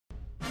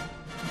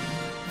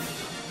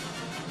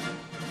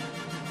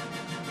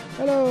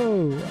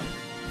Hello!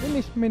 In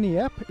this mini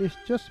ep, it's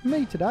just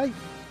me today,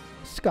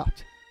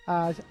 Scott,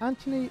 as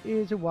Anthony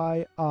is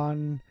away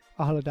on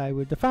a holiday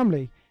with the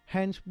family.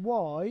 Hence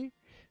why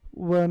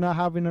we're not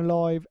having a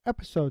live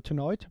episode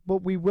tonight,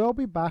 but we will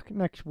be back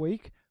next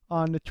week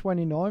on the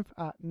 29th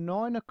at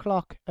 9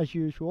 o'clock as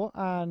usual.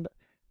 And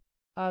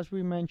as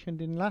we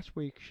mentioned in last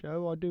week's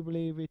show, I do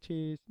believe it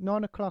is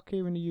 9 o'clock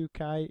here in the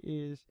UK,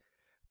 is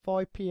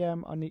 5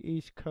 PM on the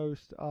east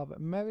coast of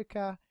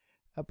America,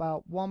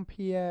 about 1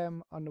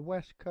 PM on the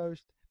west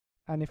coast,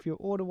 and if you're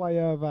all the way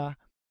over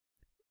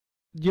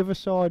the other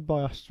side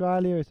by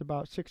Australia, it's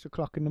about 6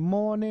 o'clock in the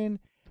morning.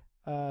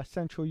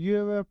 Central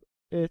Europe,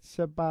 it's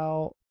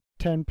about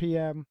 10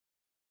 PM.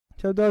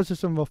 So those are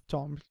some rough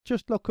times.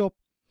 Just look up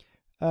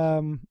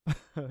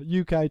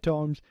UK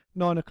times,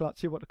 9 o'clock,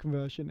 see what the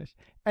conversion is.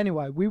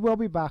 Anyway, we will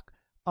be back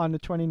on the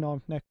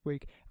 29th next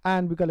week,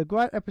 and we've got a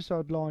great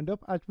episode lined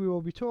up as we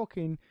will be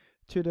talking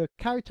to the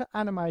character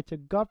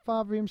animator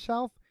godfather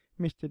himself,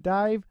 Mr.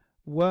 Dave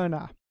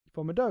Werner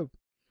from Adobe.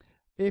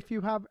 If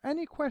you have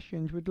any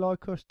questions you'd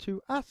like us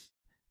to ask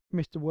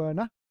Mr.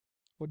 Werner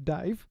or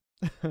Dave,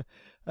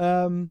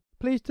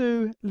 please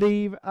do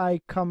leave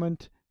a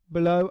comment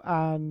below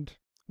and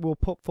we'll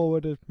put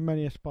forward as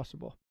many as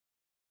possible.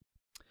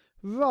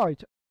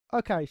 Right,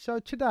 okay, so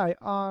today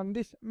on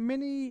this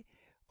mini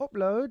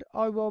upload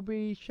I will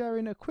be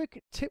sharing a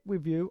quick tip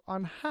with you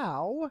on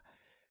how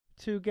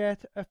to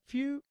get a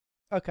few.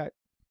 Okay,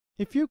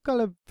 if you've got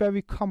a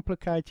very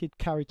complicated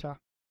character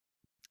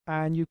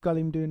and you've got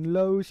him doing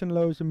loads and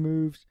loads of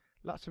moves,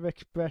 lots of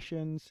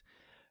expressions,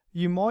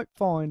 you might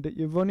find that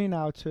you're running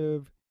out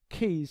of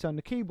keys on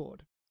the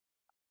keyboard,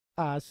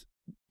 as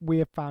we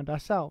have found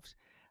ourselves.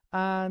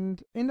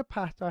 And in the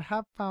past I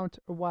have found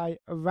a way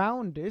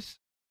around this,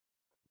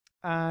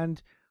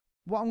 and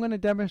what I'm going to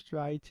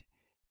demonstrate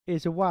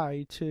is a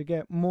way to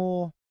get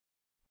more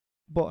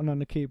button on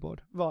the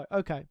keyboard. Right,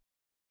 okay,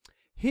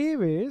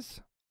 here is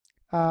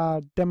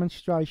our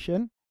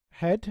demonstration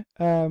head.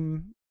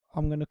 I'm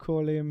going to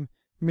call him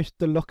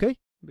Mr. Lucky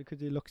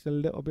because he looks a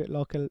little bit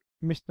like a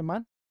Mr.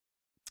 Man.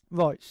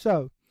 Right,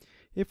 so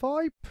if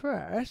I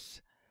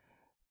press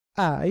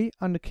A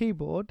on the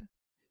keyboard,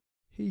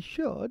 he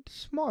should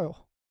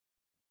smile.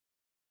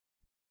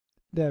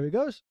 There he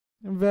goes.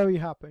 I'm very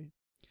happy.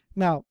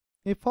 Now,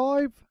 if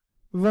I've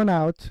run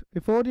out,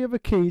 if all the other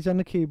keys on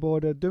the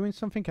keyboard are doing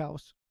something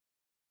else,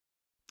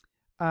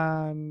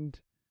 and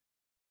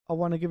I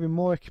want to give him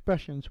more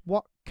expressions,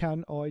 what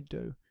can I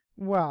do?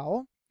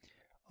 Well,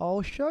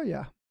 I'll show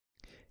you.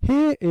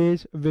 Here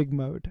is Rig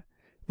mode.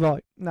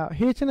 Right, now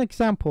here's an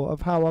example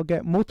of how I'll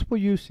get multiple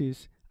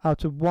uses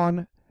out of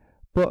one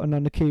button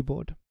on the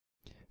keyboard.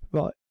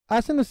 Right,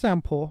 as an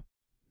example,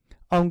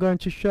 I'm going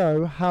to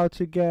show how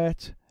to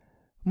get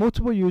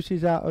multiple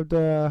uses out of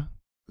the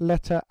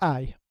letter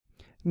A.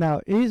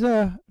 Now, here's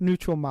a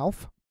neutral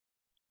mouth,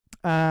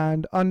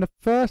 and on the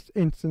first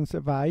instance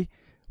of A,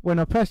 when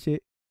I press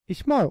it, he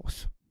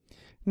smiles.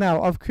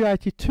 Now, I've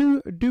created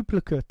two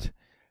duplicate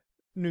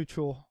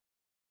neutral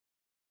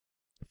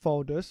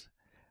folders,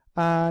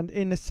 and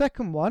in the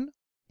second one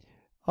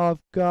I've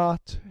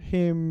got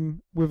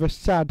him with a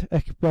sad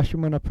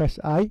expression when I press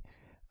A,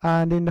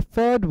 and in the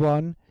third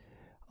one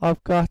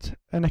I've got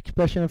an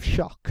expression of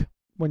shock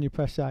when you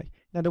press A.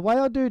 Now the way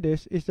I do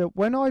this is that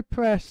when I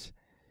press,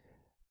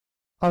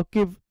 I'll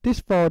give this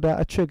folder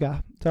a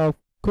trigger, so I'll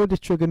call this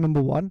trigger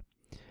number 1,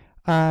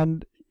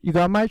 and you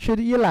gotta make sure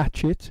that you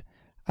latch it,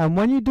 and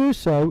when you do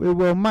so it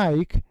will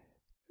make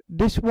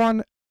this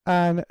one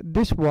and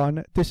this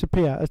one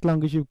disappear as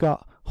long as you've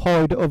got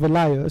hide other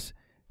layers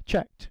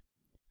checked.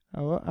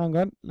 Oh, hang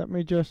on, let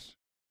me just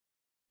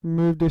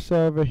move this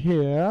over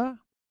here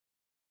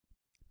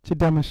to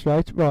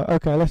demonstrate. Right,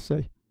 okay, let's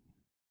see.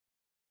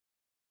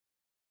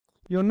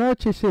 You'll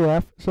notice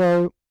here,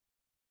 so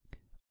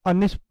on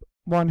this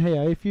one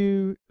here, if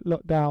you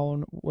look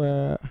down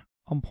where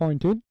I'm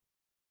pointing,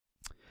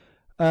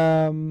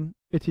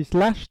 it is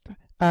lashed,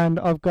 and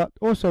I've got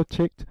also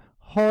ticked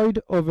hide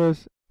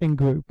others in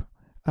group,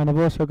 and I've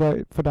also got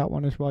it for that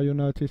one as well. You'll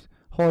notice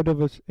hide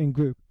others in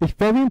group. It's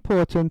very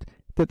important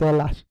that they're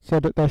lashed so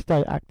that they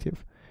stay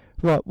active.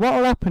 Right, what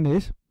will happen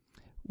is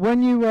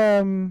when you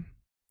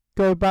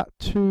go back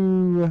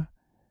to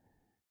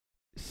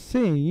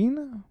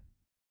scene,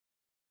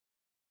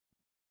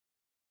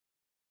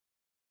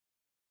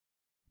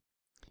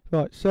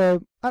 right,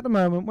 so at the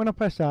moment when I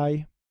press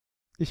A,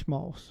 he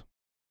smiles.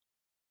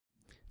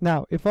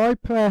 Now if I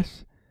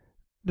press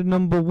the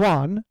number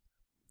 1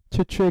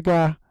 to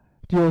trigger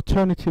the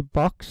alternative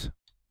box,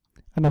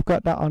 and I've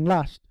got that on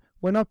last,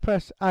 when I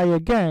press A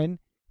again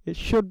it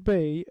should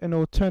be an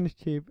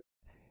alternative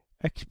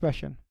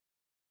expression.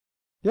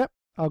 Yep,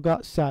 I've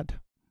got sad.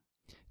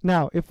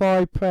 Now if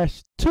I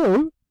press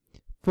 2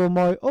 for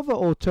my other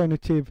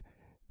alternative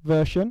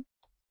version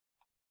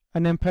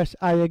and then press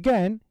A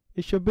again,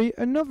 it should be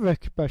another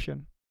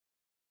expression.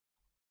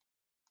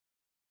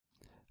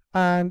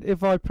 And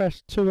if I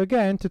press 2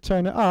 again to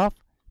turn it off,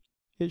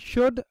 it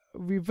should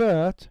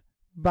revert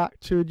back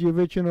to the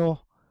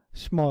original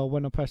smile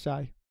when I press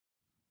A.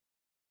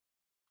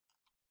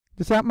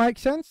 Does that make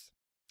sense?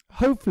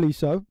 Hopefully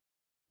so.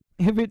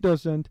 If it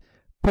doesn't,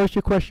 post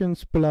your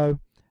questions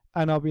below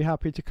and I'll be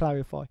happy to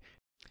clarify.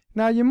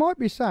 Now you might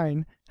be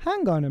saying,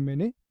 hang on a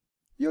minute,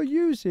 you're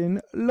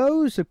using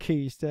loads of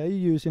keys there.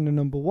 You're using the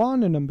number 1,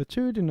 the number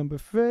 2, the number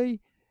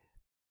 3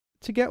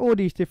 to get all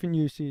these different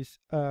uses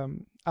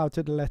out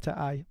of the letter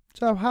A.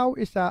 So how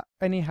is that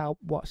any help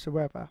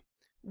whatsoever?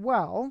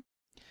 Well,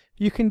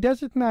 you can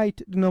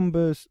designate the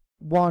numbers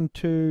 1,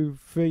 2,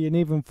 3 and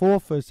even 4,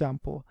 for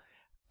example,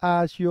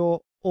 as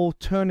your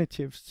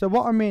alternatives. So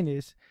what I mean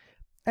is,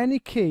 any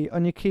key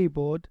on your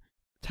keyboard,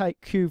 take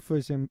Q for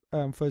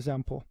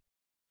example.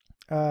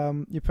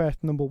 You press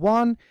number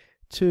 1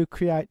 to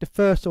create the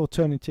first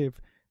alternative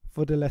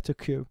for the letter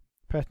Q.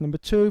 Press number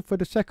 2 for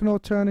the second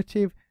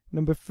alternative,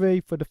 number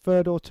 3 for the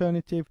third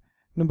alternative,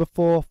 number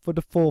 4 for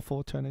the fourth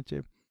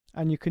alternative.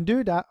 And you can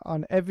do that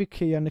on every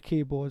key on the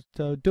keyboard.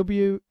 So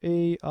W,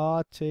 E,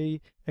 R,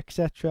 T,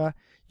 etc.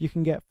 You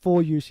can get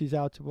 4 uses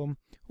out of them.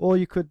 Or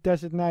you could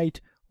designate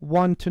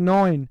 1 to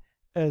 9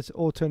 as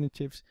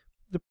alternatives.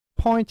 The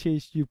point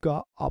is you've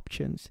got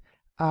options.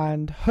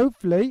 And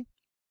hopefully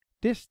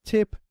this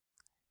tip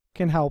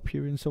can help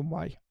you in some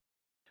way.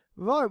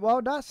 Right,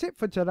 well that's it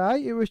for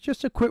today. It was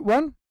just a quick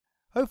one.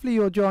 Hopefully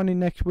you'll join in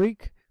next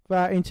week for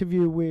our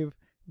interview with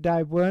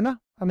Dave Werner.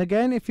 And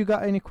again, if you've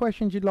got any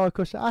questions you'd like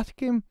us to ask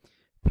him,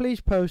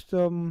 please post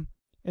them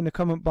in the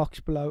comment box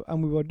below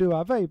and we will do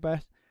our very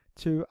best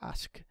to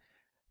ask.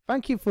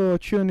 Thank you for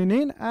tuning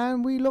in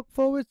and we look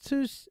forward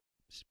to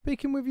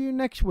speaking with you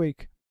next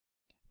week.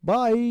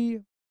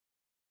 Bye.